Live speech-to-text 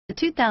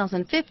The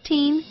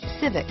 2015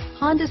 Civic,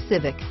 Honda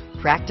Civic.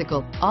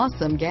 Practical,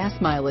 awesome gas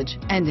mileage,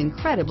 and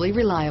incredibly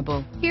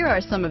reliable. Here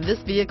are some of this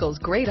vehicle's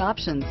great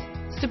options: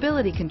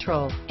 stability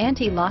control,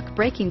 anti-lock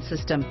braking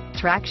system,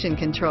 traction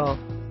control,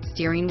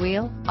 steering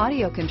wheel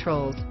audio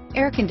controls,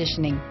 air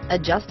conditioning,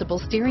 adjustable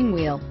steering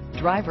wheel,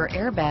 driver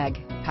airbag,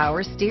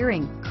 power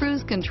steering,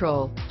 cruise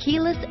control,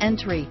 keyless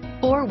entry,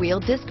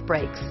 four-wheel disc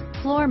brakes,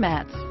 floor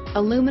mats,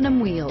 aluminum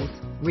wheels,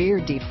 rear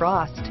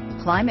defrost,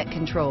 climate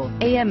control,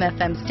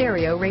 AM/FM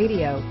stereo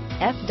radio,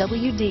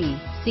 FWD,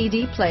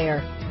 CD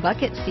player,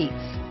 bucket seats,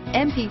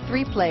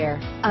 MP3 player.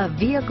 A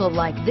vehicle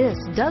like this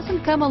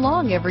doesn't come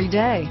along every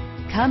day.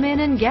 Come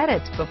in and get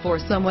it before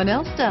someone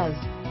else does.